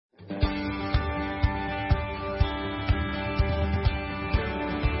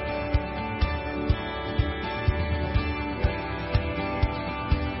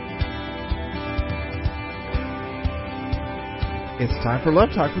It's time for Love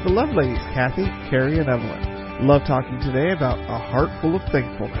Talk with the Love Ladies, Kathy, Carrie, and Evelyn. Love talking today about a heart full of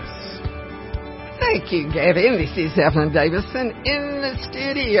thankfulness. Thank you, Gavin. This is Evelyn Davison in the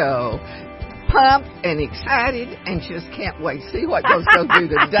studio. Pumped and excited and just can't wait to see what goes to do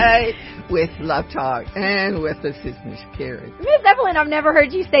today with Love Talk and with Assistant Miss Carrie. Miss Evelyn, I've never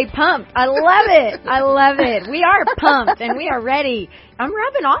heard you say pumped. I love it. I love it. We are pumped and we are ready. I'm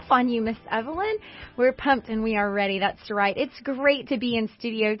rubbing off on you, Miss Evelyn. We're pumped and we are ready. That's right. It's great to be in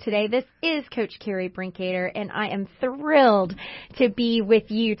studio today. This is Coach Carrie Brinkater, and I am thrilled to be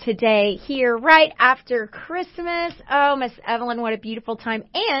with you today here right after Christmas. Oh, Miss Evelyn, what a beautiful time.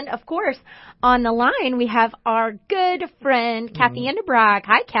 And, of course, on the line we have our good friend, Kathy Enderbrock.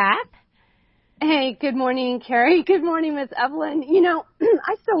 Hi, Kath. Hey, good morning, Carrie. Good morning, Miss Evelyn. You know,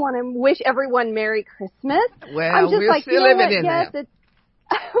 I still want to wish everyone Merry Christmas. Well, I'm just we're still living in that.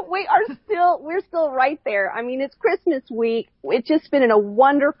 We're still right there. I mean, it's Christmas week. It's just been a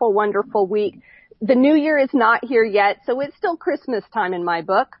wonderful, wonderful week. The new year is not here yet, so it's still Christmas time in my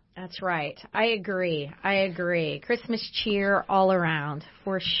book. That's right. I agree. Christmas cheer all around,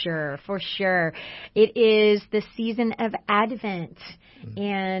 for sure, for sure. It is the season of Advent,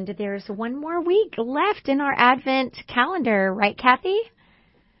 and there's one more week left in our Advent calendar, right, Kathy?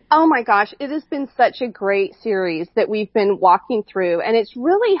 Oh my gosh, it has been such a great series that we've been walking through, and it's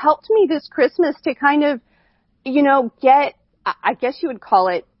really helped me this Christmas to kind of, get, I guess you would call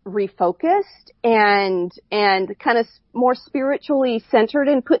it refocused and kind of more spiritually centered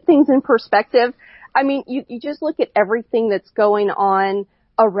and put things in perspective. I mean, you just look at everything that's going on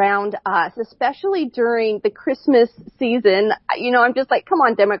around us, especially during the Christmas season. I'm just like, come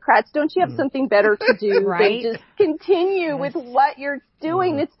on, Democrats, don't you have something better to do right? than just continue with what you're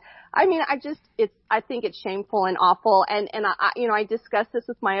doing? I think it's shameful and awful. And I discuss this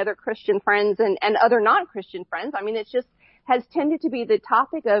with my other Christian friends and other non-Christian friends. I mean, it just has tended to be the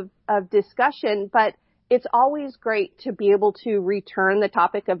topic of discussion, but it's always great to be able to return the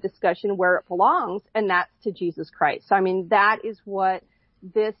topic of discussion where it belongs, and that's to Jesus Christ. So, I mean, that is what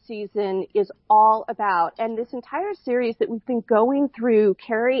this season is all about. And this entire series that we've been going through,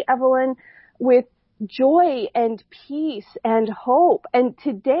 Carrie, Evelyn, with joy and peace and hope. And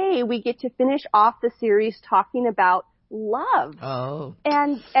today we get to finish off the series talking about love. Oh.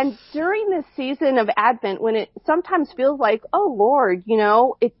 And during this season of Advent, when it sometimes feels like, oh Lord,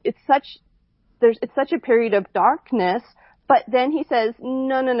 it's such a period of darkness, but then he says,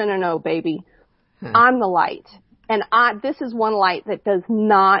 no, baby. I'm the light. And this is one light that does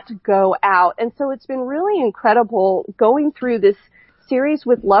not go out. And so it's been really incredible going through this series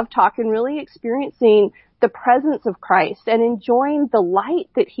with Love Talk and really experiencing the presence of Christ and enjoying the light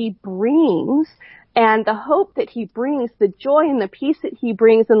that he brings and the hope that he brings, the joy and the peace that he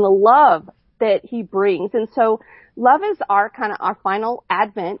brings and the love that he brings. And so love is our final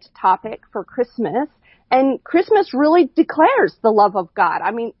Advent topic for Christmas. And Christmas really declares the love of God.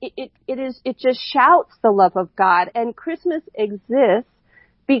 I mean, it just shouts the love of God. And Christmas exists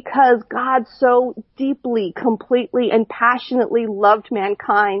because God so deeply, completely, and passionately loved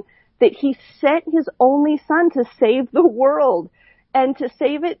mankind that he sent his only son to save the world and to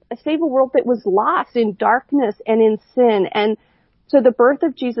save a world that was lost in darkness and in sin. And so the birth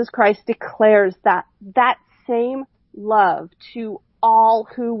of Jesus Christ declares that same love to all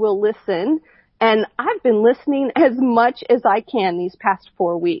who will listen. And I've been listening as much as I can these past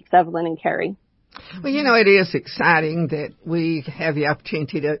 4 weeks, Evelyn and Carrie. Well, it is exciting that we have the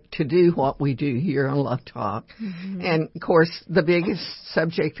opportunity to do what we do here on Love Talk. Mm-hmm. And, of course, the biggest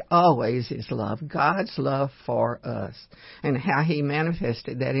subject always is love, God's love for us, and how he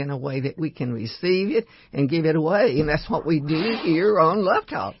manifested that in a way that we can receive it and give it away. And that's what we do here on Love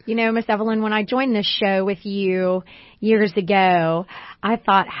Talk. Miss Evelyn, when I joined this show with you years ago, I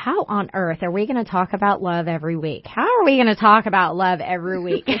thought, how on earth are we going to talk about love every week? How are we going to talk about love every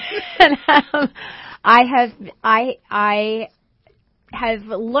week? And I have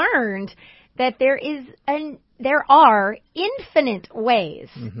learned that there are infinite ways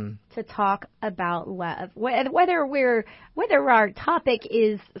to talk about love. Whether our topic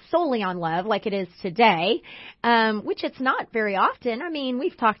is solely on love, like it is today, which it's not very often. I mean,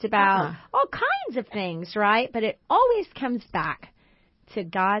 we've talked about all kinds of things, right? But it always comes back to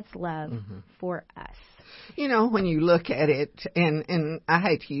God's love for us. When you look at it, and I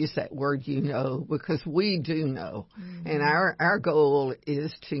hate to use that word, because we do know. Mm-hmm. And our goal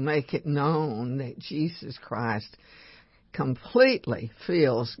is to make it known that Jesus Christ completely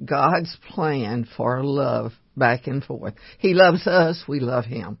feels God's plan for love back and forth. He loves us, we love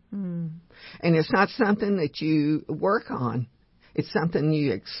him. Mm. And it's not something that you work on. It's something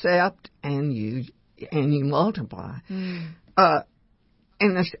you accept and you multiply. Mm.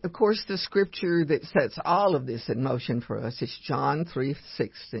 And of course, the scripture that sets all of this in motion for us is John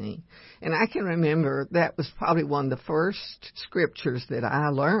 3:16. And I can remember that was probably one of the first scriptures that I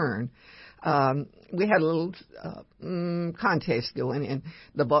learned. We had a little contest going, and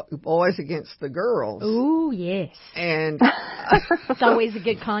the boys against the girls. Ooh, yes. And it's always a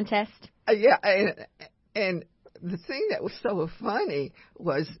good contest. Yeah, and the thing that was so funny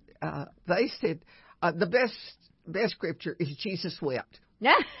was they said the best scripture is Jesus wept.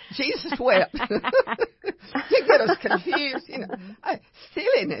 Jesus wept. To get us confused,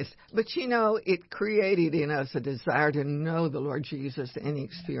 silliness. But it created in us a desire to know the Lord Jesus and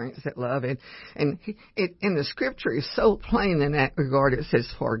experience that love. And the scripture is so plain in that regard. It says,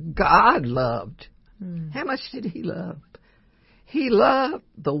 "For God loved." How much did He love? He loved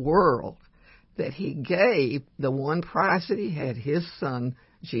the world that He gave the one prize that He had, His Son,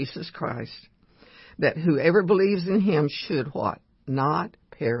 Jesus Christ, that whoever believes in Him should what? Not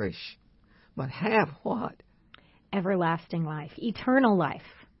perish, but have what? Everlasting life, eternal life,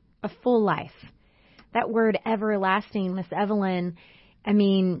 a full life. That word everlasting, Miss Evelyn, I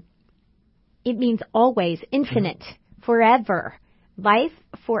mean, it means always, infinite, forever. Life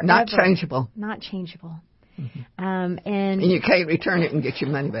forever. Not changeable. Not changeable. Mm-hmm. And you can't return it and get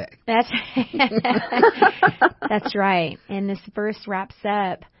your money back. That's right. And this verse wraps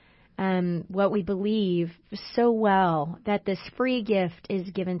up what we believe so well, that this free gift is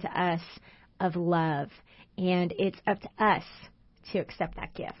given to us of love, and it's up to us to accept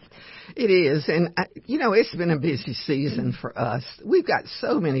that gift. It is, and it's been a busy season for us. We've got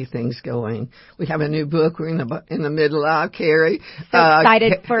so many things going. We have a new book we're in the middle of, Carrie. So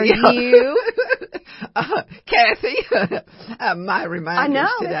excited for you. Kathy, my reminders I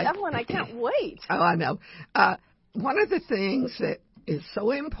know, today. Evelyn, I can't wait. Oh, I know. One of the things that is so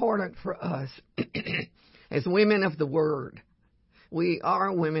important for us as women of the Word, we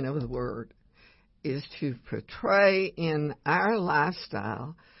are women of the Word, is to portray in our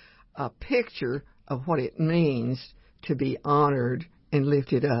lifestyle a picture of what it means to be honored and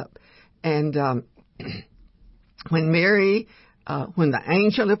lifted up. And when the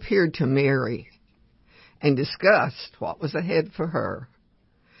angel appeared to Mary and discussed what was ahead for her,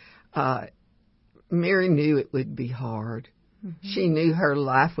 Mary knew it would be hard. Mm-hmm. She knew her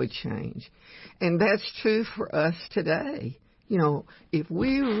life would change. And that's true for us today. If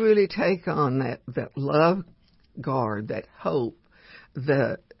we really take on that love guard, that hope,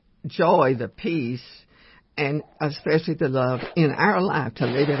 the joy, the peace, and especially the love in our life to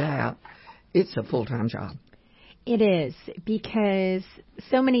live it out, it's a full-time job. It is, because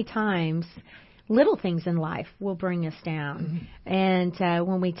so many times little things in life will bring us down. Mm-hmm. And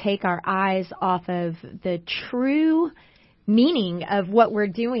when we take our eyes off of the true meaning of what we're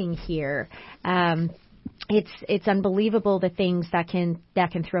doing here, it's unbelievable the things that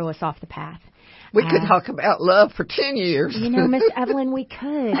can throw us off the path. We could talk about love for 10 years. Miss Evelyn, we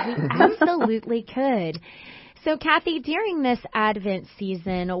could. We absolutely could. So, Kathy, during this Advent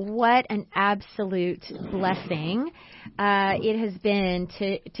season, what an absolute blessing it has been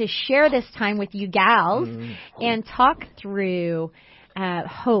to share this time with you gals and talk through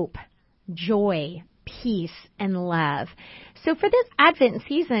hope, joy, peace, and love. So for this Advent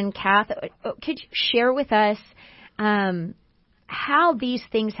season, Kath, could you share with us how these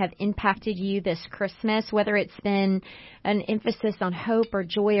things have impacted you this Christmas, whether it's been an emphasis on hope or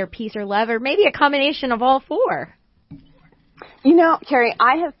joy or peace or love, or maybe a combination of all four? Carrie,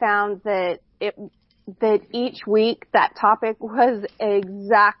 I have found that each week that topic was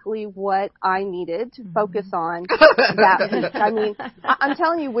exactly what I needed to focus on that week. I mean, I'm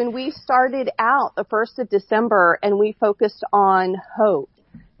telling you, when we started out the 1st of December and we focused on hope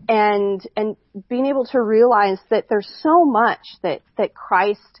and being able to realize that there's so much that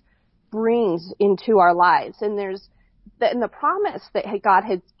Christ brings into our lives, and the promise that God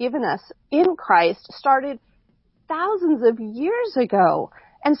has given us in Christ started thousands of years ago.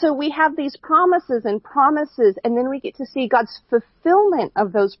 And so we have these promises, and then we get to see God's fulfillment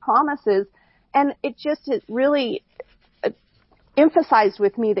of those promises. And it really emphasized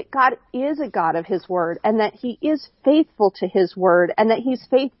with me that God is a God of His Word, and that He is faithful to His Word, and that He's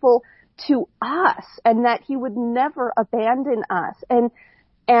faithful to us, and that He would never abandon us.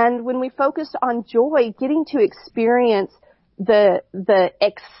 And when we focused on joy, getting to experience the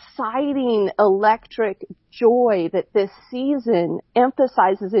exciting electric joy that this season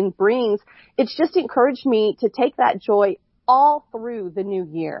emphasizes and brings, it's just encouraged me to take that joy all through the new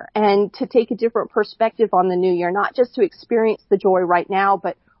year and to take a different perspective on the new year, not just to experience the joy right now,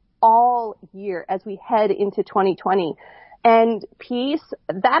 but all year as we head into 2020. And peace,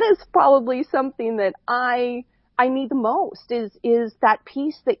 that is probably something that I I need the most is that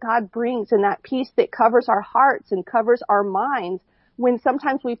peace that God brings, and that peace that covers our hearts and covers our minds when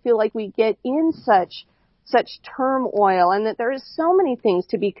sometimes we feel like we get in such turmoil, and that there is so many things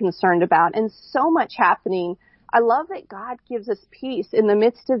to be concerned about and so much happening. I love that God gives us peace in the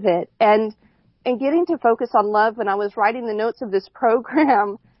midst of it, and getting to focus on love. When I was writing the notes of this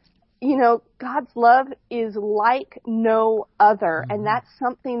program, God's love is like no other. And that's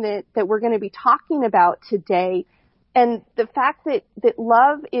something that we're going to be talking about today. And the fact that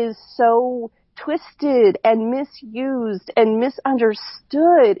love is so twisted and misused and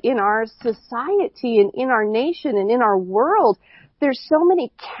misunderstood in our society and in our nation and in our world. There's so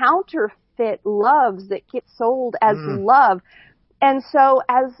many counterfeit loves that get sold as love. And so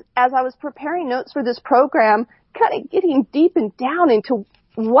as I was preparing notes for this program, kind of getting deep and down into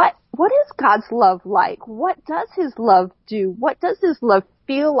what is God's love like? What does his love do? What does his love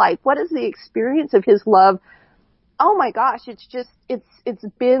feel like? What is the experience of his love? Oh my gosh, it's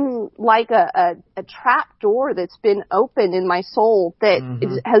been like a trap door that's been opened in my soul that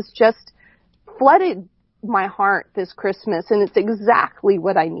it has just flooded my heart this Christmas, and it's exactly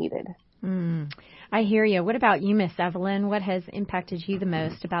what I needed. I hear you. What about you, Miss Evelyn? What has impacted you the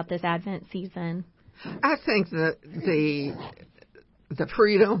most about this Advent season? I think that the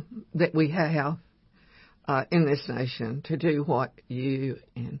freedom that we have in this nation to do what you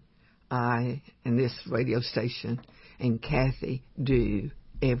and I and this radio station and Kathy do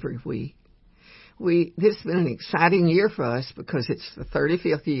every week. This has been an exciting year for us because it's the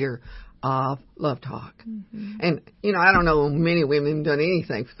 35th year of Love Talk. And, I don't know many women have done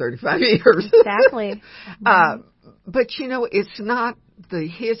anything for 35 years. Exactly. But, it's not the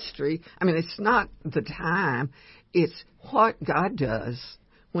history. It's not the time. It's what God does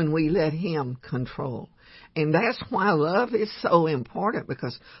when we let him control. And that's why love is so important,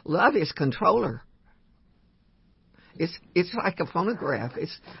 because love is controller. It's like a phonograph.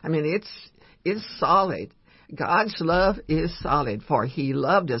 It's solid. God's love is solid, for he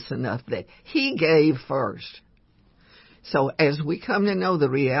loved us enough that he gave first. So as we come to know the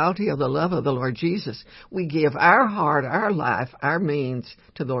reality of the love of the Lord Jesus, we give our heart, our life, our means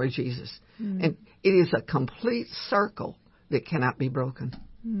to the Lord Jesus. And it is a complete circle that cannot be broken.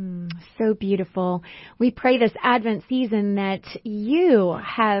 So beautiful. We pray this Advent season that you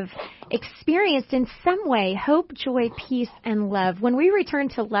have experienced in some way hope, joy, peace, and love. When we return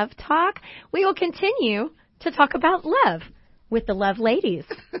to Love Talk, we will continue to talk about love with the Love Ladies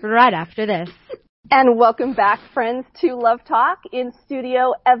right after this. And welcome back, friends, to Love Talk. In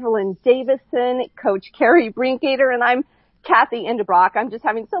studio, Evelyn Davison, Coach Carrie Brinkgater, and I'm Kathy Endebrock. I'm just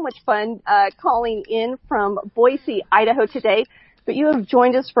having so much fun calling in from Boise, Idaho today. But you have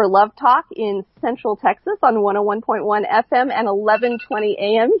joined us for Love Talk in Central Texas on 101.1 FM and 1120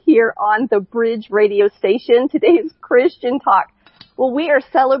 AM here on the Bridge radio station. Today's Christian Talk. Well, we are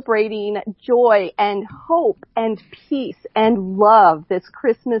celebrating joy and hope and peace and love this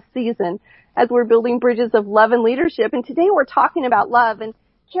Christmas season as we're building bridges of love and leadership. And today we're talking about love. And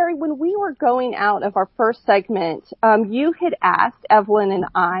Carrie, when we were going out of our first segment, you had asked Evelyn and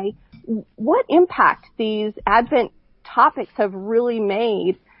I what impact these Advent topics have really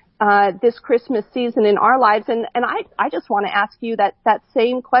made this Christmas season in our lives. And I just want to ask you that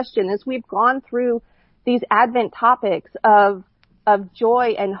same question as we've gone through these Advent topics of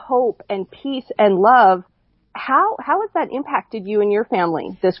joy and hope and peace and love. How has that impacted you and your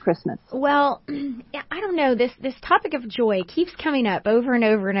family this Christmas? Well, I don't know. This topic of joy keeps coming up over and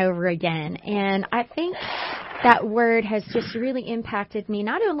over and over again. And I think that word has just really impacted me,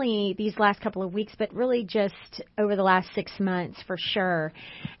 not only these last couple of weeks, but really just over the last 6 months for sure.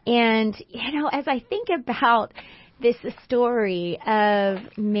 And, as I think about this story of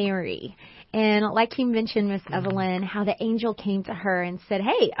Mary, and like you mentioned, Miss Evelyn, how the angel came to her and said,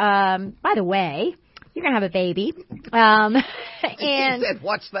 hey, by the way, you're going to have a baby. And she said,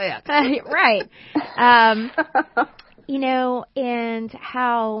 what's that? Right. And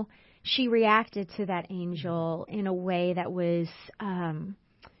how she reacted to that angel in a way that was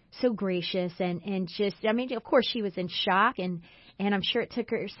so gracious and just, of course she was in shock and I'm sure it took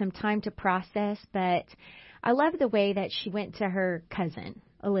her some time to process, but I love the way that she went to her cousin,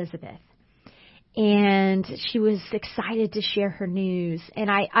 Elizabeth. And she was excited to share her news. And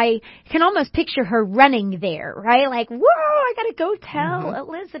I can almost picture her running there, right? Like, whoa, I got to go tell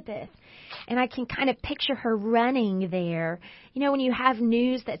Elizabeth. And I can kind of picture her running there. When you have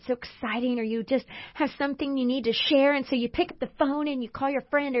news that's so exciting or you just have something you need to share. And so you pick up the phone and you call your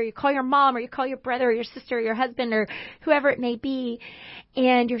friend or you call your mom or you call your brother or your sister or your husband or whoever it may be.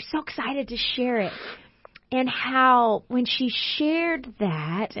 And you're so excited to share it. and how when she shared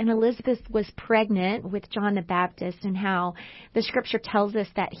that, and Elizabeth was pregnant with John the Baptist, and how the scripture tells us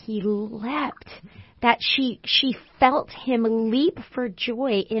that he leapt, that she felt him leap for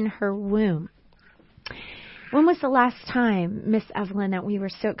joy in her womb. When was the last time, Miss Evelyn, that we were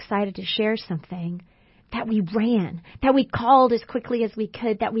so excited to share something that we ran, that we called as quickly as we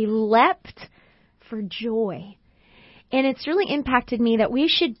could, that we leapt for joy? And it's really impacted me that we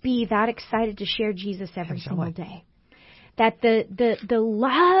should be that excited to share Jesus every single day. That the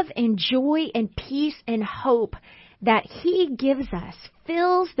love and joy and peace and hope that he gives us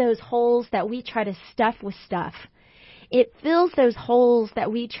fills those holes that we try to stuff with stuff. It fills those holes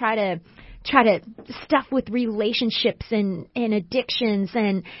that we try to stuff with relationships and addictions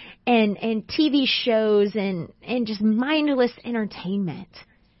and TV shows and just mindless entertainment.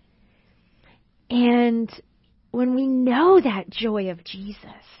 And when we know that joy of Jesus,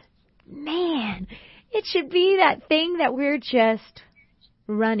 man, it should be that thing that we're just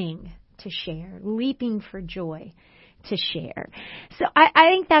running to share, leaping for joy to share. So I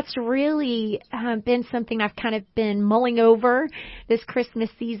think that's really been something I've kind of been mulling over this Christmas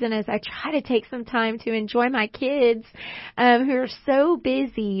season as I try to take some time to enjoy my kids who are so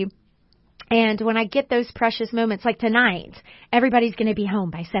busy. And when I get those precious moments, like tonight, everybody's going to be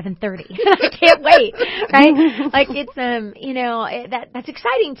home by 7:30. I can't wait, right? Like it's, that's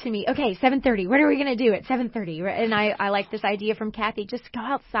exciting to me. Okay, 7:30. What are we going to do at 7:30? And I like this idea from Kathy. Just go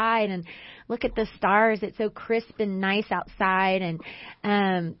outside and look at the stars. It's so crisp and nice outside,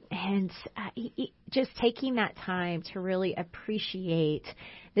 and just taking that time to really appreciate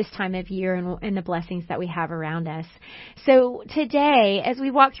this time of year and the blessings that we have around us. So today, as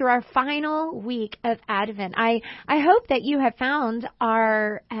we walk through our final week of Advent, I hope that you have found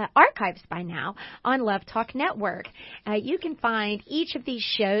our archives by now on Love Talk Network. You can find each of these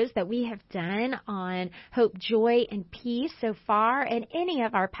shows that we have done on hope, joy, and peace so far, and any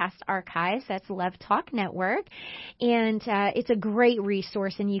of our past archives. That's Love Talk Network. And it's a great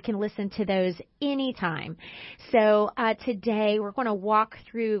resource, and you can listen to those anytime. So today, we're going to walk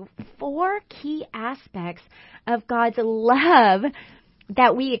through 4 key aspects of God's love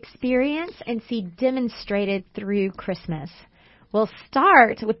that we experience and see demonstrated through Christmas. We'll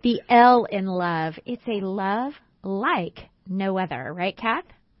start with the L in love. It's a love like no other, right, Kath?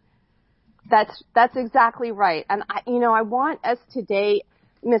 That's exactly right. And I want us today,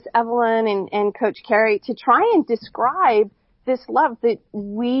 Miss Evelyn and Coach Carrie, to try and describe this love that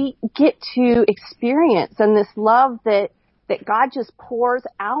we get to experience, and this love that God just pours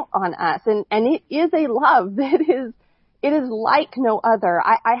out on us. And it is a love that is like no other.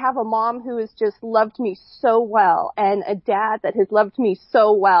 I have a mom who has just loved me so well, and a dad that has loved me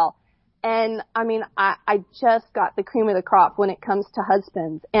so well. And I mean, I just got the cream of the crop when it comes to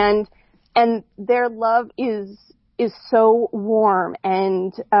husbands, and their love is so warm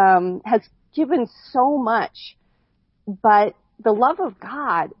and has given so much. But the love of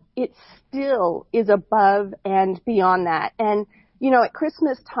God, it still is above and beyond that. And, at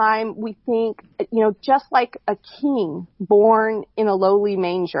Christmas time, we think, just like a king born in a lowly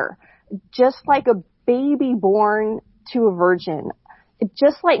manger, just like a baby born to a virgin,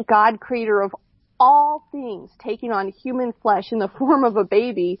 just like God, creator of all things, taking on human flesh in the form of a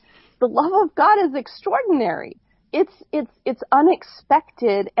baby, the love of God is extraordinary. It's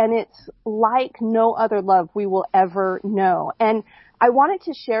unexpected, and it's like no other love we will ever know. And I wanted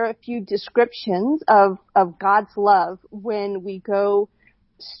to share a few descriptions of God's love when we go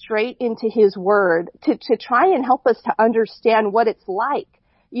straight into His Word to try and help us to understand what it's like.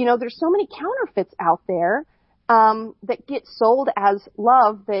 There's so many counterfeits out there that get sold as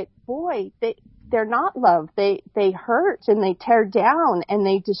love that, boy, they're not love. They hurt and they tear down and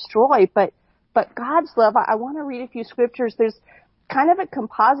they destroy. But God's love, I want to read a few scriptures. There's kind of a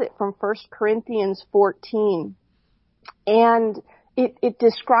composite from 1 Corinthians 14. And it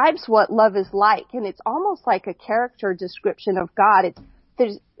describes what love is like. And it's almost like a character description of God.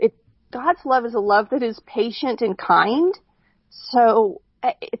 God's love is a love that is patient and kind. So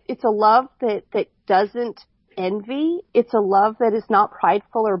it's a love that doesn't envy. It's a love that is not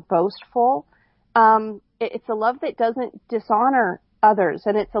prideful or boastful. It's a love that doesn't dishonor others,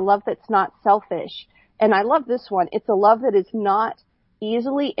 and it's a love that's not selfish. And I love this one. It's a love that is not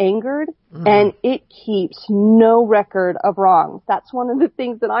easily angered, and it keeps no record of wrongs. That's one of the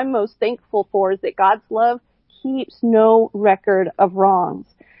things that I'm most thankful for, is that God's love keeps no record of wrongs.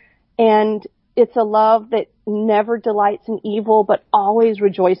 And it's a love that never delights in evil, but always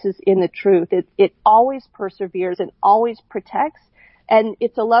rejoices in the truth. It always perseveres and always protects. And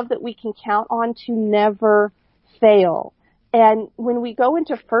it's a love that we can count on to never fail. And when we go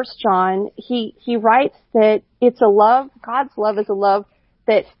into 1 John, he writes that it's a love, God's love is a love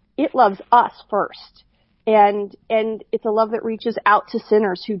that it loves us first. And it's a love that reaches out to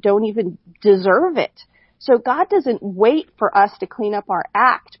sinners who don't even deserve it. So God doesn't wait for us to clean up our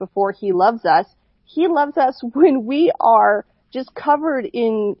act before he loves us. He loves us when we are just covered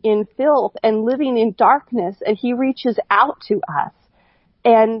in filth and living in darkness, and he reaches out to us.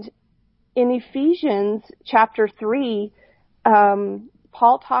 And in Ephesians chapter 3,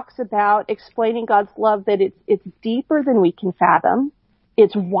 Paul talks about explaining God's love, that it's deeper than we can fathom.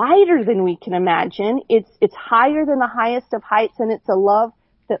 It's wider than we can imagine. It's higher than the highest of heights, and it's a love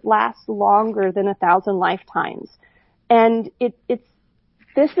that lasts longer than 1,000 lifetimes. And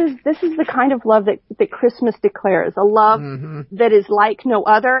this is the kind of love that Christmas declares, a love that is like no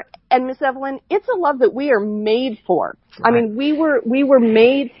other. And Miss Evelyn, it's a love that we are made for. Right. I mean, we were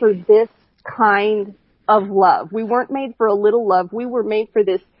made for this kind of love. We weren't made for a little love. We were made for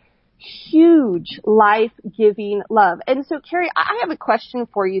this huge life-giving love. And so, Carrie, I have a question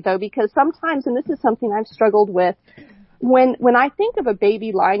for you, though, because sometimes, and this is something I've struggled with, when I think of a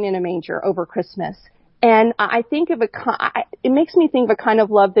baby lying in a manger over Christmas, and I think of it makes me think of a kind of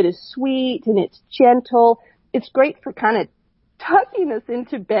love that is sweet and it's gentle. It's great for kind of tucking us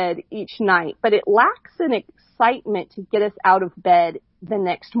into bed each night, but it lacks an excitement to get us out of bed the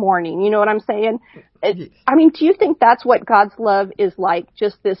next morning. You know what I'm saying? I mean, do you think that's what God's love is like,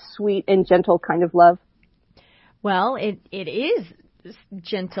 just this sweet and gentle kind of love? Well, it is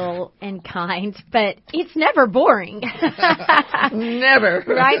gentle and kind, but it's never boring. Never.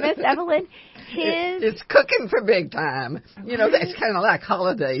 Right, Miss Evelyn? It's cooking for big time. You know, that's kind of like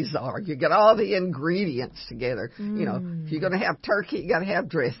holidays are. You get all the ingredients together. You know, if you're going to have turkey, you got to have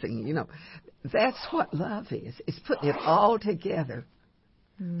dressing. You know, that's what love is. It's putting it all together.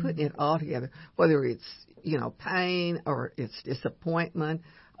 Putting it all together. Whether it's, you know, pain or it's disappointment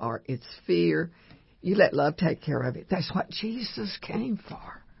or it's fear, you let love take care of it. That's what Jesus came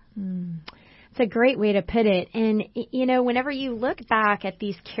for. It's a great way to put it. And, you know, whenever you look back at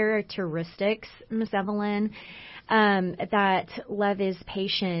these characteristics, Miss Evelyn, that love is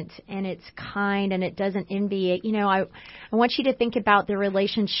patient and it's kind and it doesn't envy it. You know, I want you to think about the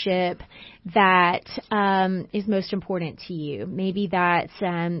relationship that is most important to you. Maybe that's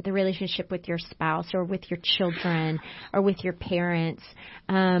the relationship with your spouse or with your children or with your parents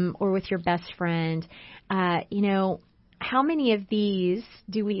or with your best friend. You know, how many of these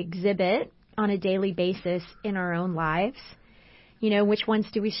do we exhibit on a daily basis in our own lives? You know, which ones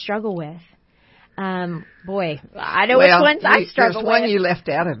do we struggle with? Boy, I know which ones I struggle with. There's one you left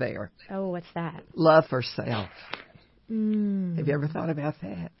out of there. Oh, what's that? Love for self. Have you ever thought about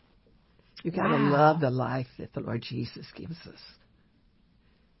that? You got to love the life that the Lord Jesus gives us.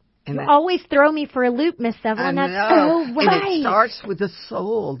 And you always throw me for a loop, Miss Evelyn. That's so right. And it starts with the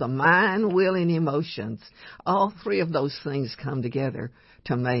soul, the mind, will, and emotions. All three of those things come together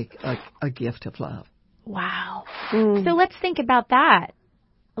to make a gift of love. Wow. So let's think about that,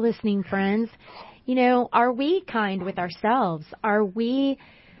 listening friends. You know, are we kind with ourselves? Are we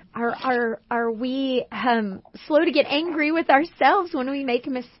slow to get angry with ourselves when we make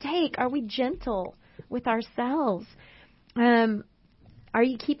a mistake? Are we gentle with ourselves? Are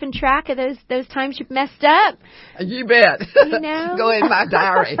you keeping track of those times you've messed up? You bet. You know? Go in my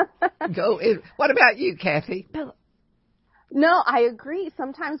diary. Go in. What about you, Kathy? No, I agree.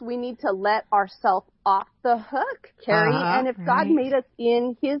 Sometimes we need to let ourselves off the hook, Carrie. And if God made us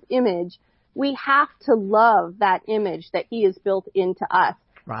in his image, we have to love that image that he has built into us.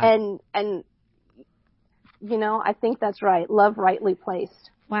 Right. And you know, I think that's right. Love rightly placed.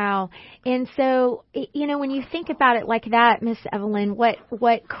 Wow. And so, you know, when you think about it like that, Miss Evelyn,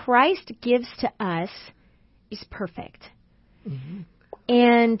 what Christ gives to us is perfect.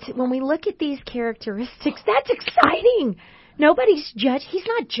 And when we look at these characteristics, that's exciting. Nobody's He's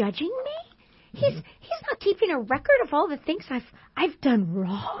not judging me. He's not keeping a record of all the things I've done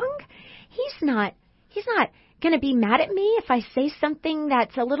wrong. He's not going to be mad at me if I say something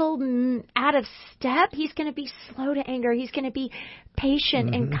that's a little out of step. He's going to be slow to anger. He's going to be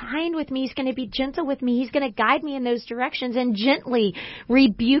patient and kind with me. He's going to be gentle with me. He's going to guide me in those directions and gently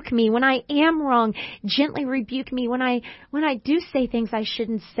rebuke me when I am wrong. Gently rebuke me when I do say things I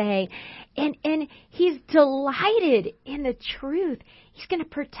shouldn't say. And he's delighted in the truth. He's going to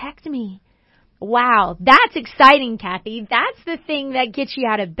protect me. Wow, that's exciting, Kathy. That's the thing that gets you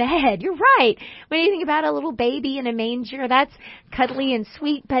out of bed. You're right. When you think about a little baby in a manger, that's cuddly and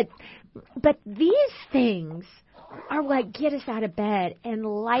sweet. But these things are what get us out of bed and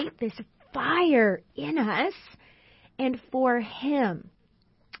light this fire in us and for him.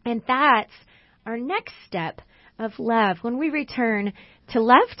 And that's our next step of love. When we return to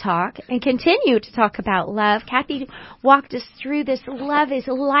Love Talk and continue to talk about love, Kathy walked us through this love is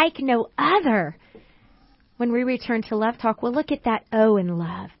like no other. When we return to Love Talk, we'll look at that O in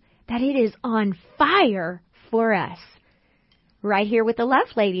love, that it is on fire for us. Right here with the Love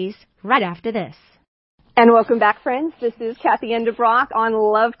Ladies, right after this. And welcome back, friends. This is Kathy Endebrock on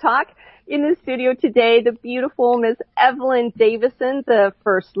Love Talk. In the studio today, the beautiful Miss Evelyn Davison, the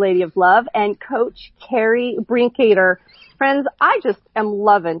First Lady of Love, and Coach Carrie Brinkater. Friends, I just am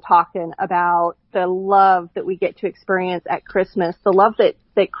loving talking about the love that we get to experience at Christmas, the love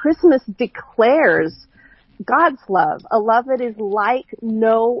that Christmas declares, God's love, a love that is like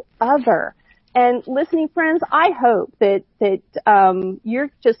no other. And listening friends, I hope that you're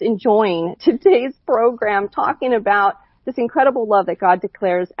just enjoying today's program talking about this incredible love that God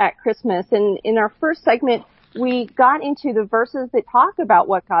declares at Christmas. And in our first segment, we got into the verses that talk about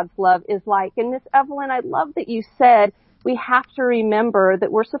what God's love is like. And Miss Evelyn, I love that you said we have to remember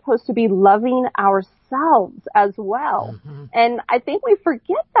that we're supposed to be loving ourselves as well. Mm-hmm. And I think we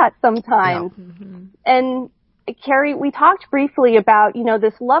forget that sometimes. Yeah. Mm-hmm. And Carrie, we talked briefly about,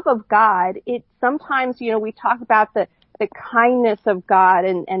 this love of God. It sometimes, we talk about the kindness of God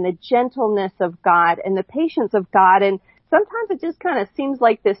and the gentleness of God and the patience of God. And sometimes it just kind of seems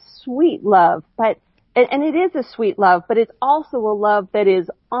like this sweet love, and it is a sweet love, but it's also a love that is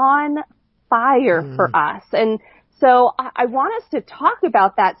on fire for us. And so I want us to talk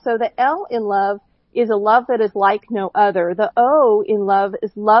about that. So the L in love is a love that is like no other. The O in love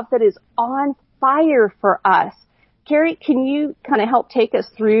is love that is on fire for us. Carrie, can you kind of help take us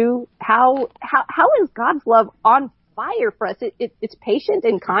through how is God's love on fire for us? It's patient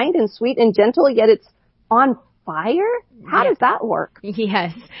and kind and sweet and gentle, yet it's on fire? How does that work?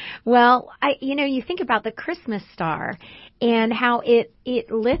 Yes. Well, you think about the Christmas star and how it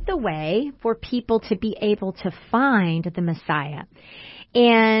lit the way for people to be able to find the Messiah.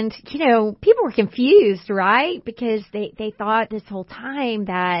 And, people were confused, right? Because they thought this whole time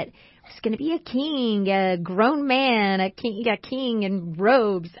that it was going to be a king, a grown man, a king in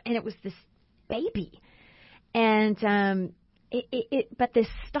robes, and it was this baby. And but the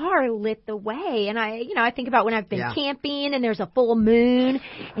star lit the way. And I think about when I've been camping and there's a full moon,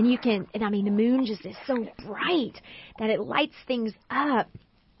 and the moon just is so bright that it lights things up.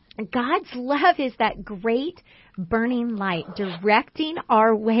 God's love is that great burning light directing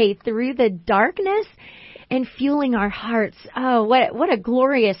our way through the darkness and fueling our hearts. Oh, what a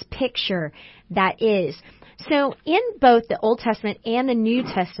glorious picture that is. So in both the Old Testament and the New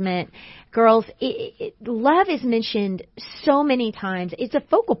Testament, girls, love is mentioned so many times. It's a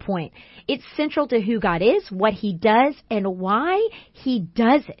focal point. It's central to who God is, what He does, and why He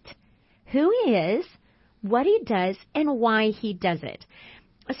does it. Who He is, what He does, and why He does it.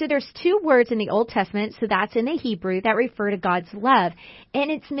 So there's two words in the Old Testament, so that's in the Hebrew, that refer to God's love. And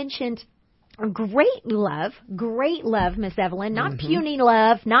it's mentioned great love, Miss Evelyn, not puny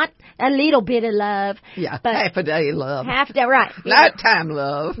love, not a little bit of love. Yeah, but half a day love. Half a day, right. Nighttime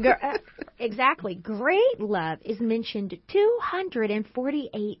love. Exactly. Great love is mentioned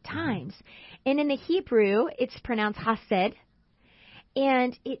 248 times. And in the Hebrew, it's pronounced hased.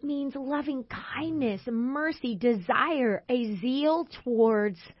 And it means loving kindness, mercy, desire, a zeal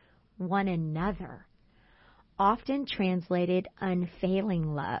towards one another. Often translated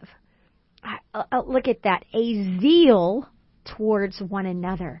unfailing love. Look at that, a zeal towards one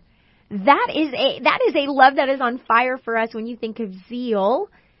another. That is a love that is on fire for us. When you think of zeal,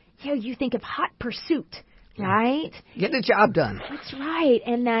 you think of hot pursuit, right? Get the job done. That's right,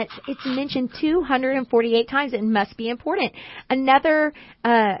 and it's mentioned 248 times. It must be important. Another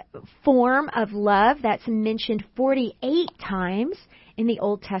form of love that's mentioned 48 times in the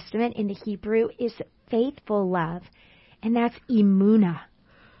Old Testament in the Hebrew is faithful love, and that's emunah.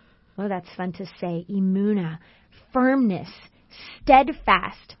 Oh, that's fun to say. Emunah, firmness,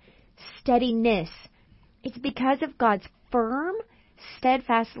 steadfast, steadiness. It's because of God's firm,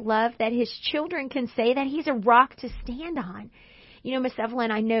 steadfast love that His children can say that He's a rock to stand on. Miss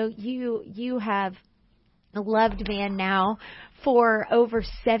Evelyn, I know you have loved Van now for over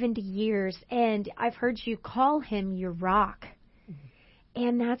 70 years, and I've heard you call him your rock.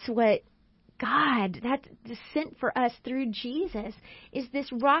 And that's what that's sent for us through Jesus, is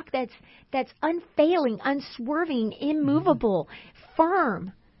this rock that's unfailing, unswerving, immovable,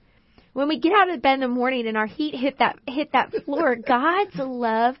 firm. When we get out of bed in the morning and our feet hit that floor, God's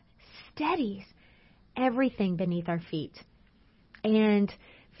love steadies everything beneath our feet and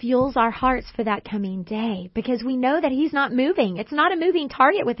fuels our hearts for that coming day, because we know that He's not moving. It's not a moving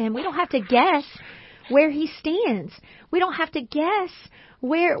target with Him. We don't have to guess where he stands. We don't have to guess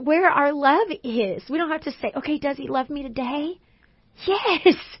where our love is. We don't have to say, okay, does he love me today?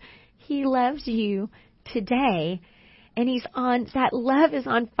 Yes, he loves you today. And that love is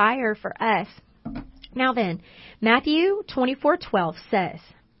on fire for us. Now then, Matthew 24:12 says,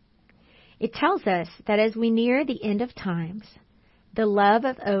 it tells us that as we near the end of times, the love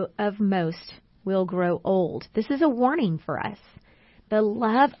of most will grow old. This is a warning for us. The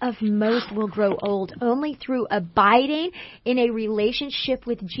love of most will grow old. Only through abiding in a relationship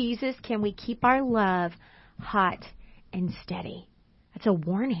with Jesus can we keep our love hot and steady. That's a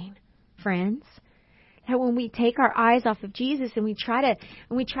warning, friends. That when we take our eyes off of Jesus and we try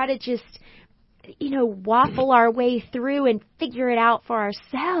to just, waffle our way through and figure it out for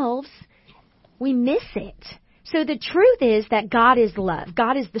ourselves, we miss it. So the truth is that God is love.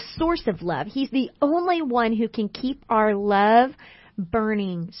 God is the source of love. He's the only one who can keep our love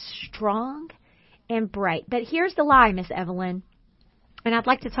burning strong and bright. But here's the lie, Miss Evelyn. And I'd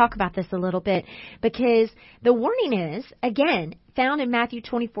like to talk about this a little bit because the warning is, again, found in Matthew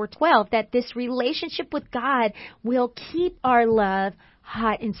 24:12, that this relationship with God will keep our love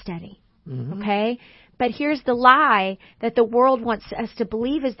hot and steady. Mm-hmm. Okay? But here's the lie that the world wants us to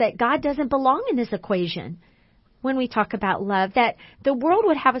believe is that God doesn't belong in this equation. When we talk about love, that the world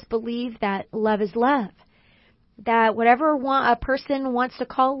would have us believe that love is love. That whatever a person wants to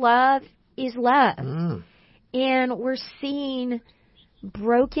call love is love. Mm. And we're seeing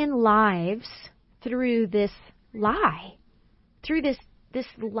broken lives through this lie. Through this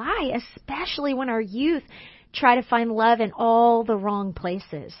lie, especially when our youth try to find love in all the wrong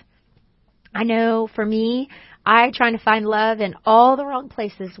places. I know for me, I tried to find love in all the wrong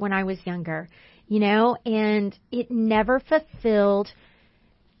places when I was younger, and it never fulfilled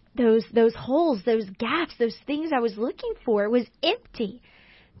those holes, those gaps, those things I was looking for. It was empty.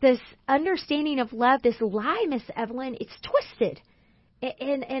 This understanding of love, this lie, Miss Evelyn, it's twisted.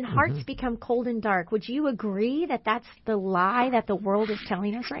 And hearts mm-hmm. become cold and dark. Would you agree that that's the lie that the world is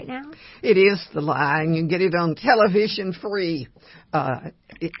telling us right now? It is the lie, and you get it on television free.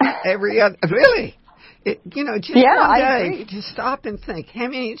 Every other, really, just one day to stop and think how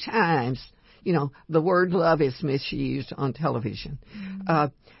many times, the word love is misused on television.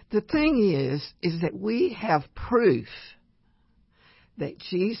 Mm-hmm. The thing is that we have proof that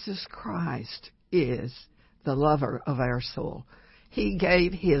Jesus Christ is the lover of our soul. He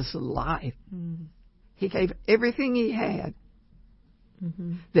gave his life. Mm-hmm. He gave everything he had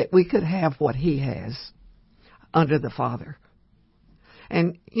mm-hmm. that we could have what he has under the Father.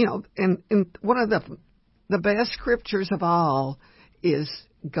 And, and one of the best scriptures of all is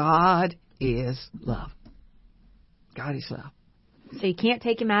God is love. God is love. So you can't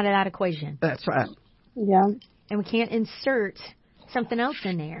take him out of that equation. That's right. Yeah. And we can't insert something else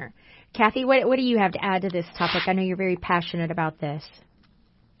in there. Kathy, what do you have to add to this topic? I know you're very passionate about this.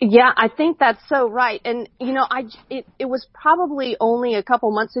 Yeah, I think that's so right. And, it was probably only a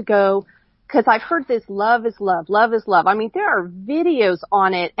couple months ago because I've heard this love is love, love is love. I mean, there are videos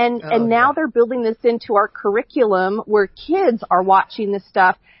on it. And now they're building this into our curriculum where kids are watching this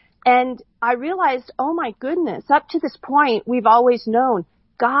stuff. And I realized, oh, my goodness, up to this point, we've always known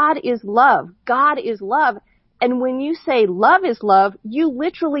God is love. God is love. And when you say love is love, you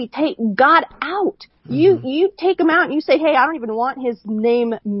literally take God out. Mm-hmm. You take him out and you say, hey, I don't even want his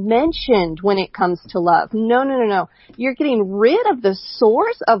name mentioned when it comes to love. No. You're getting rid of the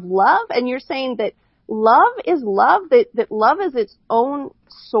source of love, and you're saying that love is love, that love is its own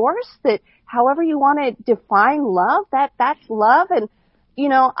source, that however you want to define love, that's love. And,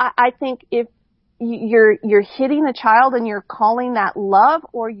 I think if you're hitting a child and you're calling that love,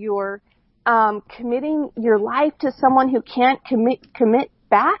 or you're committing your life to someone who can't commit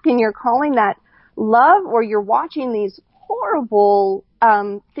back and you're calling that love, or you're watching these horrible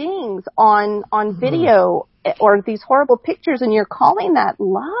things on video or these horrible pictures and you're calling that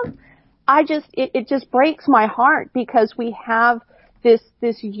love, it just breaks my heart, because we have this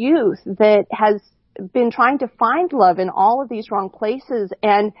youth that has been trying to find love in all of these wrong places,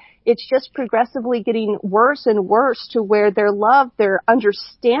 and it's just progressively getting worse and worse to where their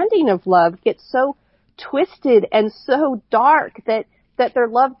understanding of love gets so twisted and so dark that their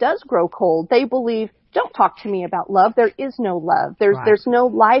love does grow cold. They believe, don't talk to me about love. There is no love. There's no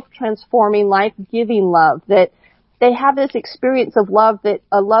life transforming, life giving love. That they have this experience of love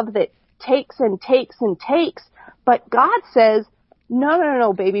that takes and takes and takes. But God says,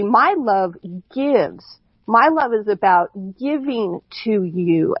 no, baby. My love gives. My love is about giving to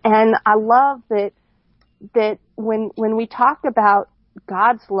you. And I love that when we talk about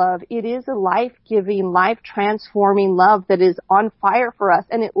God's love, it is a life-giving, life-transforming love that is on fire for us.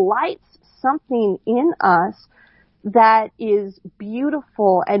 And it lights something in us that is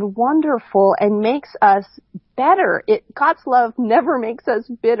beautiful and wonderful and makes us better. God's love never makes us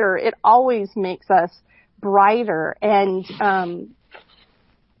bitter. It always makes us brighter. And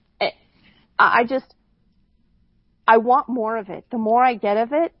I want more of it. The more I get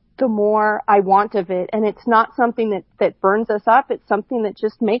of it, the more I want of it. And it's not something that burns us up. It's something that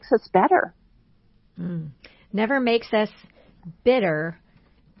just makes us better. Never makes us bitter,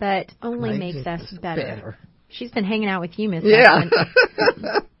 but only makes us better. She's been hanging out with you, Miss. Yeah.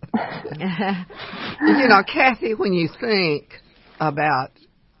 Kathy, when you think about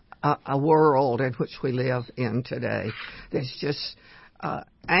a world in which we live in today, there's just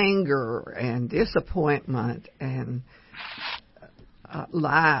anger and disappointment and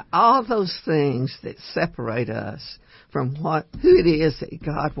lie, all those things that separate us from who it is that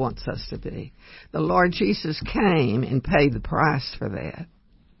God wants us to be. The Lord Jesus came and paid the price for that.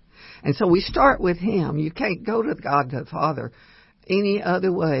 And so we start with Him. You can't go to God the Father any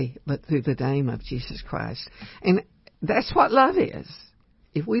other way but through the name of Jesus Christ. And that's what love is.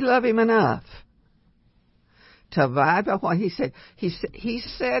 If we love Him enough to abide by what He said. He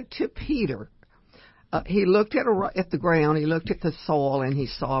said to Peter, he looked at the ground, he looked at the soil, and he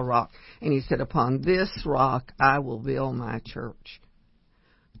saw a rock. And He said, upon this rock I will build my church.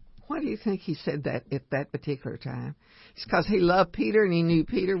 Why do you think He said that at that particular time? It's because He loved Peter and He knew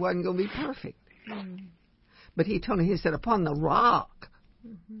Peter wasn't going to be perfect. But He told him, He said, upon the rock,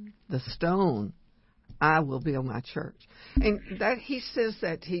 the stone, I will build my church. And that He says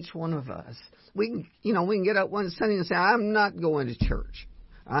that to each one of us. We can get up one Sunday and say, I'm not going to church.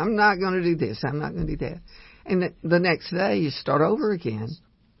 I'm not going to do this. I'm not going to do that. And the next day you start over again.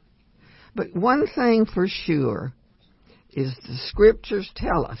 But one thing for sure is the Scriptures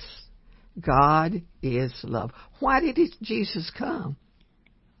tell us God is love. Why did Jesus come?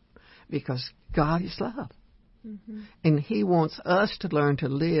 Because God is love. And He wants us to learn to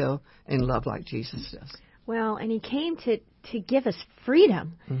live and love like Jesus does. Well, and He came to give us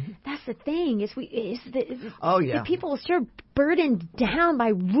freedom. That's the thing. The people are so burdened down by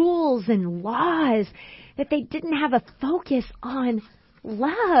rules and laws that they didn't have a focus on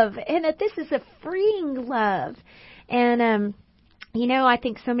love, and that this is a freeing love. And I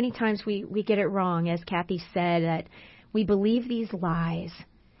think so many times we get it wrong, as Kathy said, that we believe these lies,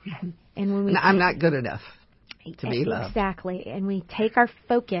 and when I'm not good enough to be loved. Exactly, and we take our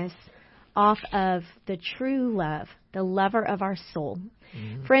focus off of the true love, the lover of our soul.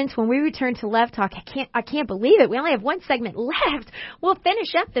 Friends, when we return to Love Talk, I can't believe it. We only have one segment left. We'll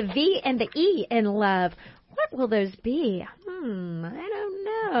finish up the V and the E in love. What will those be? I don't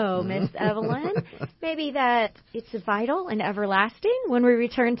know, Miss Evelyn. Maybe that it's vital and everlasting when we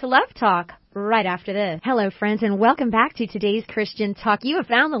return to Love Talk right after this. Hello, friends, and welcome back to today's Christian Talk. You have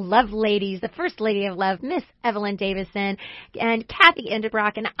found the Love Ladies, the First Lady of Love, Miss Evelyn Davison, and Kathy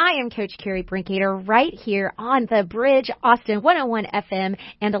Endebrock, and I am Coach Carrie Brinkater right here on the Bridge, Austin 101 FM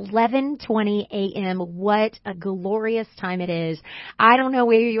and 1120 AM. What a glorious time it is. I don't know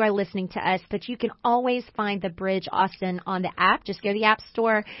where you are listening to us, but you can always find the Bridge Austin on the app. Just go to the App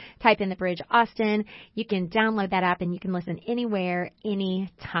Store, type in the Bridge Austin. You can download that app and you can listen anywhere,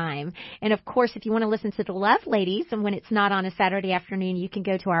 anytime. And of course, if you want to listen to the Love Ladies, and when it's not on a Saturday afternoon, you can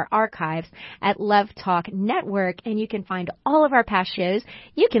go to our archives at Love Talk Network, and you can find all of our past shows.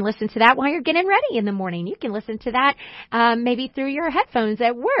 You can listen to that while you're getting ready in the morning. You can listen to that maybe through your headphones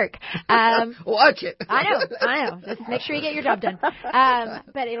at work. Watch it. I know. Just make sure you get your job done.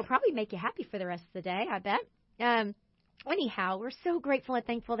 But it'll probably make you happy for the rest of the day, I bet. Anyhow, we're so grateful and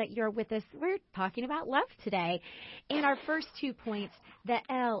thankful that you're with us. We're talking about love today. And our first 2 points, the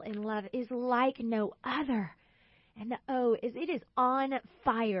L in love is like no other. And the O is it is on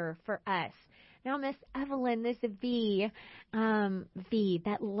fire for us. Now, Miss Evelyn, this V,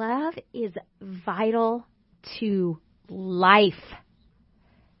 that love is vital to life.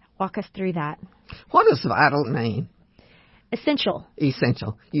 Walk us through that. What does vital mean? Essential.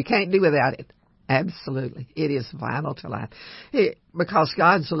 You can't do without it. Absolutely. It is vital to life. Because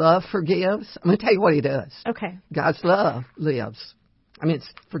God's love forgives. I'm going to tell you what He does. Okay. God's love lives. It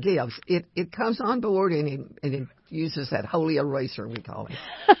forgives. It comes on board and it uses that holy eraser, we call it.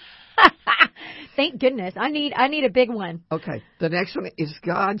 Thank goodness. I need a big one. Okay. The next one is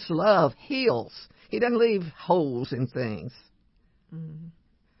God's love heals. He doesn't leave holes in things.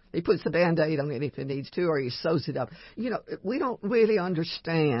 He puts a Band-Aid on it if it needs to, or He sews it up. We don't really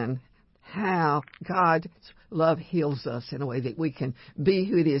understand how God's love heals us in a way that we can be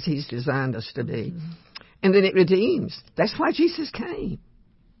who it is He's designed us to be. And then it redeems. That's why Jesus came.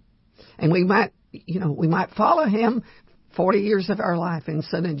 And we might follow Him 40 years of our life and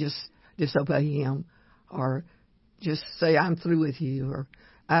suddenly just disobey him or just say, I'm through with you, or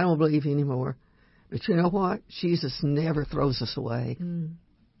I don't believe anymore. But you know what? Jesus never throws us away.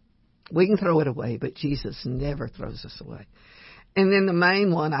 We can throw it away, but Jesus never throws us away. And then the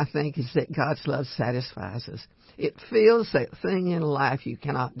main one, I think, is that God's love satisfies us. It fills that thing in life you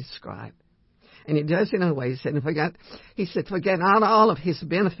cannot describe. And it does in a way. He said, forget not all of his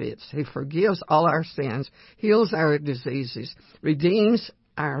benefits. He forgives all our sins, heals our diseases, redeems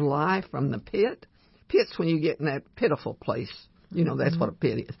our life from the pit. Pit's when you get in that pitiful place. You know, that's what a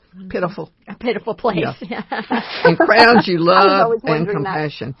pit is. Pitiful. A pitiful place. Yeah. And crowns you love and that.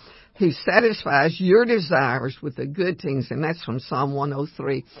 compassion. He satisfies your desires with the good things, and that's from Psalm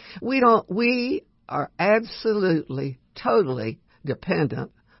 103. We are absolutely, totally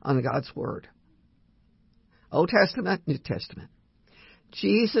dependent on God's Word. Old Testament, New Testament.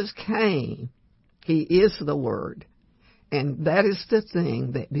 Jesus came. He is the Word. And that is the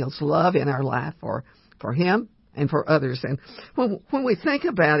thing that builds love in our life for Him and for others. And when we think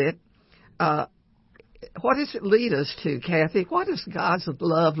about it, what does it lead us to, Kathy? What does God's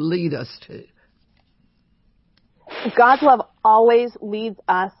love lead us to? God's love always leads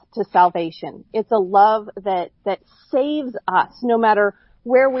us to salvation. It's a love that saves us no matter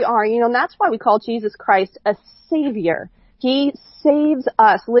where we are. You know, and that's why we call Jesus Christ a Savior. He saves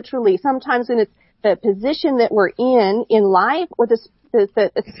us, literally, sometimes in the position that we're in life, or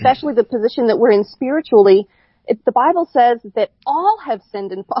especially the position that we're in spiritually. The Bible says that all have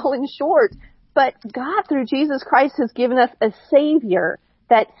sinned and fallen short, but God, through Jesus Christ, has given us a Savior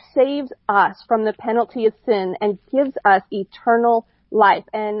that saves us from the penalty of sin and gives us eternal life.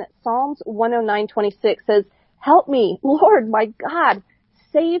 And Psalms 109:26 says, help me, Lord, my God,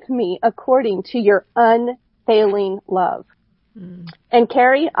 save me according to your unfailing love. And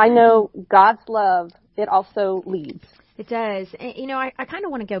Carrie, I know God's love, it also leads. It does. And, you know, I kind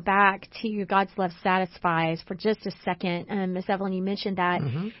of want to go back to God's love satisfies for just a second. Miss Evelyn, you mentioned that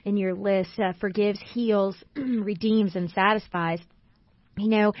in your list, forgives, heals, redeems, and satisfies. You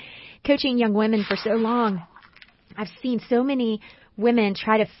know, coaching young women for so long, I've seen so many women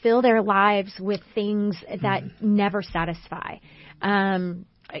try to fill their lives with things that never satisfy.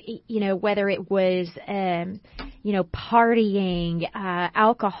 You know, whether it was, you know, partying,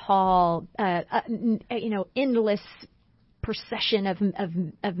 alcohol, you know, endless procession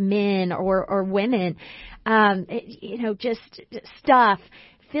of men or women, you know, just stuff,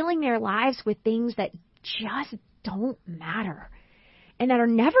 filling their lives with things that just don't matter and that are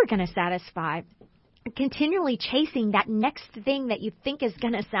never going to satisfy, continually chasing that next thing that you think is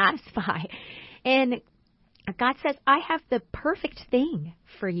going to satisfy. And God says, I have the perfect thing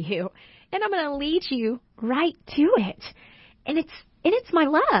for you, and I'm going to lead you right to it. And it's my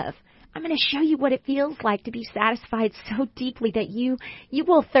love. I'm going to show you what it feels like to be satisfied so deeply that you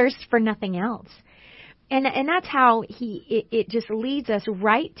will thirst for nothing else. And that's how it just leads us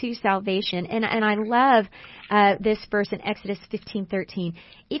right to salvation. And I love this verse in Exodus 15:13.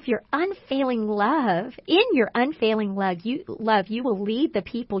 If your unfailing love, in your unfailing love, you will lead the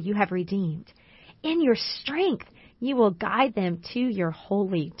people you have redeemed. In your strength, you will guide them to your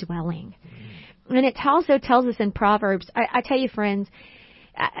holy dwelling. And it also tells us in Proverbs, I tell you, friends,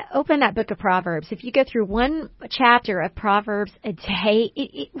 open that book of Proverbs. If you go through one chapter of Proverbs a day,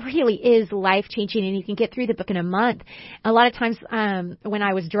 it really is life-changing, and you can get through the book in a month. A lot of times when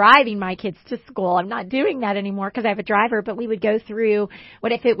I was driving my kids to school, I'm not doing that anymore because I have a driver, but we would go through,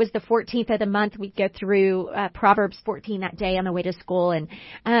 what if it was the 14th of the month, we'd go through Proverbs 14 that day on the way to school.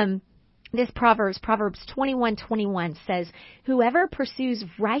 And this Proverbs 21:21 says, whoever pursues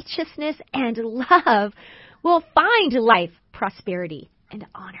righteousness and love will find life, prosperity, and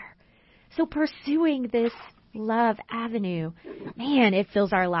honor. So pursuing this love avenue, man, it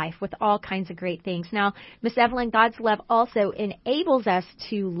fills our life with all kinds of great things. Now, Miss Evelyn, God's love also enables us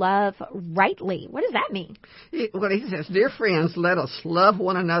to love rightly. What does that mean? Well, he says, dear friends, let us love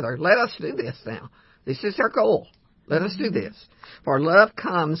one another. Let us do this now. This is our goal. Let us do this. For love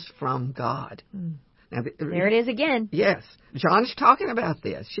comes from God. Now, there it is again. Yes. John's talking about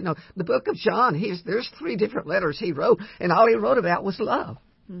this. You know, the book of John, there's 3 different letters he wrote, and all he wrote about was love.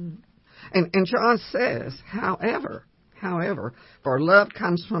 And John says, however, for love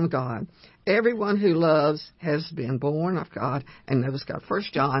comes from God. Everyone who loves has been born of God and knows God. 1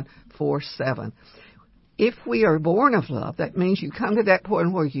 John 4:7. If we are born of love, that means you come to that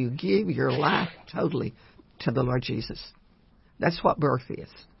point where you give your life totally to the Lord Jesus. That's what birth is.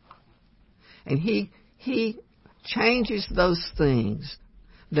 And He changes those things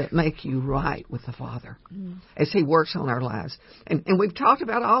that make you right with the Father as He works on our lives. And we've talked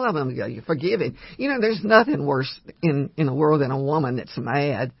about all of them. You're forgiving. You know, there's nothing worse in the world than a woman that's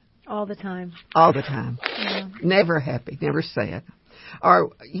mad. All the time. All the time. Yeah. Never happy, never sad.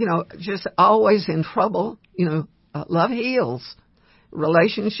 Or, just always in trouble. Love heals.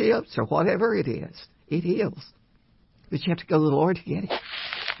 Relationships or whatever it is, it heals. But you have to go to the Lord to get it.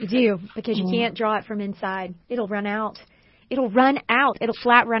 You do, because you can't draw it from inside. It'll run out. It'll run out. It'll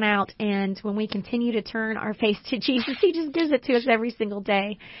flat run out. And when we continue to turn our face to Jesus, He just gives it to us every single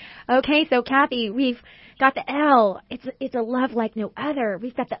day. Okay, so Kathy, we've got the L. It's a love like no other.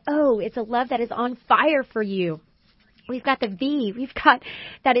 We've got the O. It's a love that is on fire for you. We've got the V. We've got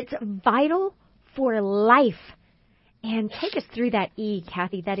that it's vital for life. And take us through that E,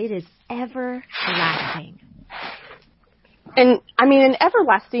 Kathy, that it is everlasting. And I mean, an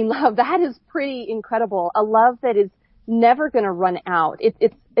everlasting love, that is pretty incredible. A love that is never going to run out.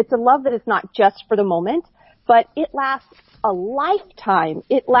 It's a love that is not just for the moment, but it lasts a lifetime.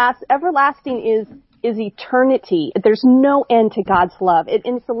 It lasts, everlasting is eternity. There's no end to God's love.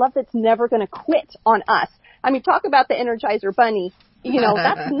 And it's a love that's never going to quit on us. I mean, talk about the Energizer Bunny.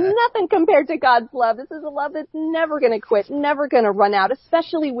 That's nothing compared to God's love. This is a love that's never going to quit, never going to run out,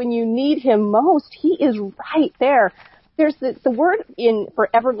 especially when you need Him most. He is right there. There's the word for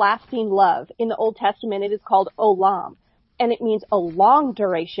everlasting love in the Old Testament. It is called olam, and it means a long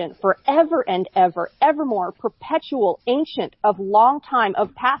duration, forever and ever, evermore, perpetual, ancient, of long time,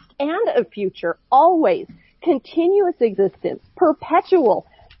 of past and of future, always, continuous existence, perpetual,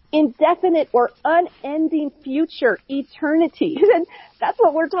 indefinite or unending future, eternity. And that's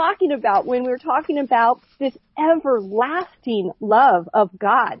what we're talking about when we're talking about this everlasting love of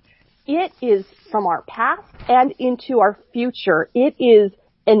God. It is from our past and into our future. It is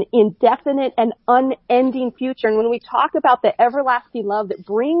an indefinite and unending future. And when we talk about the everlasting love that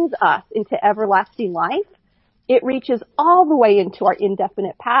brings us into everlasting life, it reaches all the way into our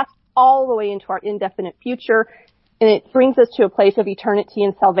indefinite past, all the way into our indefinite future. And it brings us to a place of eternity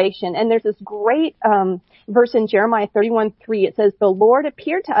and salvation. And there's this great verse in Jeremiah 31:3. It says, "The Lord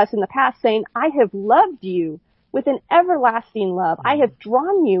appeared to us in the past, saying, I have loved you with an everlasting love. I have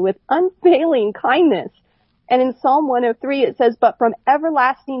drawn you with unfailing kindness." And in Psalm 103, it says, "But from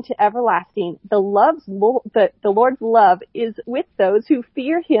everlasting to everlasting, the Lord's love is with those who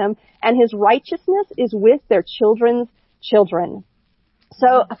fear Him, and His righteousness is with their children's children."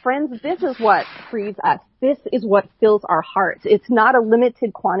 So, friends, this is what frees us. This is what fills our hearts. It's not a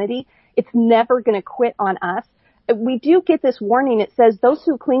limited quantity. It's never going to quit on us. We do get this warning. It says, those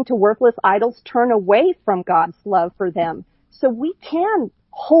who cling to worthless idols turn away from God's love for them. So we can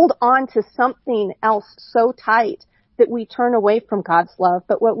hold on to something else so tight that we turn away from God's love.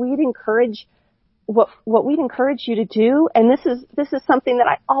 But what we'd encourage you to do, and this is something that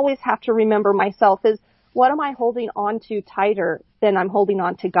I always have to remember myself, is what am I holding on to tighter than I'm holding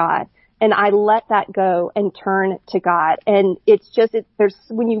on to God? And I let that go and turn to God. And it's just,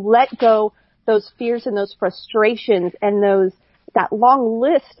 when you let go those fears and those frustrations and that long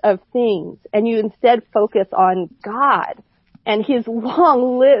list of things, and you instead focus on God and His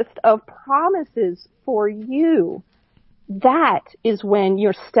long list of promises for you, that is when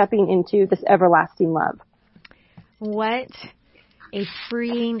you're stepping into this everlasting love. What a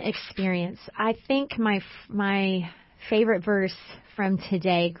freeing experience. I think my favorite verse from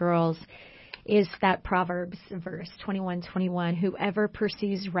today, girls, is that Proverbs verse 21:21. Whoever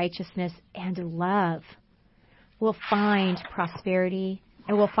pursues righteousness and love will find prosperity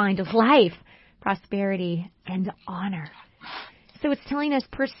and will find life, prosperity, and honor. So it's telling us,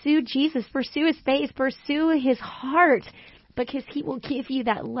 pursue Jesus, pursue His face, pursue His heart, because He will give you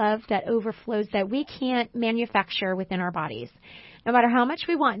that love that overflows that we can't manufacture within our bodies. No matter how much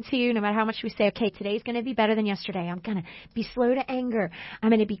we want to, no matter how much we say, okay, today's going to be better than yesterday. I'm going to be slow to anger. I'm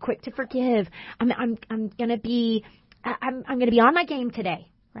going to be quick to forgive. I'm going to be on my game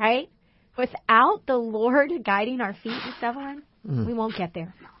today, right? Without the Lord guiding our feet and stuff on, we won't get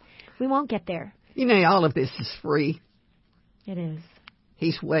there. We won't get there. All of this is free. It is.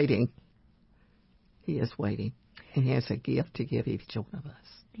 He's waiting. He is waiting. And He has a gift to give each one of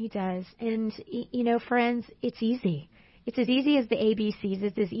us. He does. And, friends, it's easy. It's as easy as the ABCs.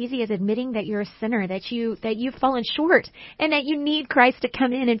 It's as easy as admitting that you're a sinner, that you've fallen short, and that you need Christ to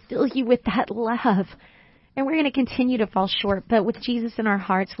come in and fill you with that love. And we're going to continue to fall short, but with Jesus in our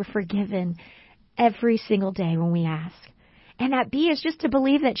hearts, we're forgiven every single day when we ask. And that B is just to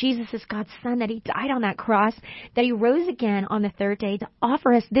believe that Jesus is God's Son, that He died on that cross, that He rose again on the third day to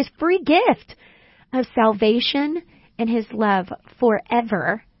offer us this free gift of salvation and His love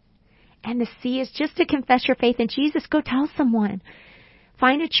forever. And the C is just to confess your faith in Jesus. Go tell someone.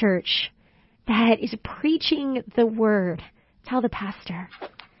 Find a church that is preaching the Word. Tell the pastor.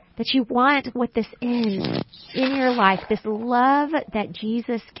 that you want what this is in your life, this love that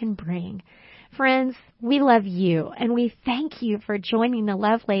Jesus can bring. Friends, we love you, and we thank you for joining the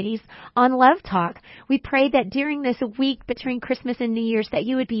Love Ladies on Love Talk. We pray that during this week between Christmas and New Year's that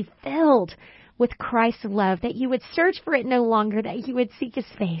you would be filled with Christ's love, that you would search for it no longer, that you would seek His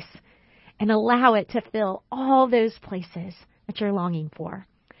face and allow it to fill all those places that you're longing for.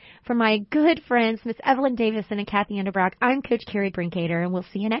 For my good friends, Miss Evelyn Davison and Kathy Underbrock, I'm Coach Carrie Brinkater, and we'll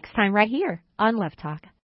see you next time right here on Love Talk.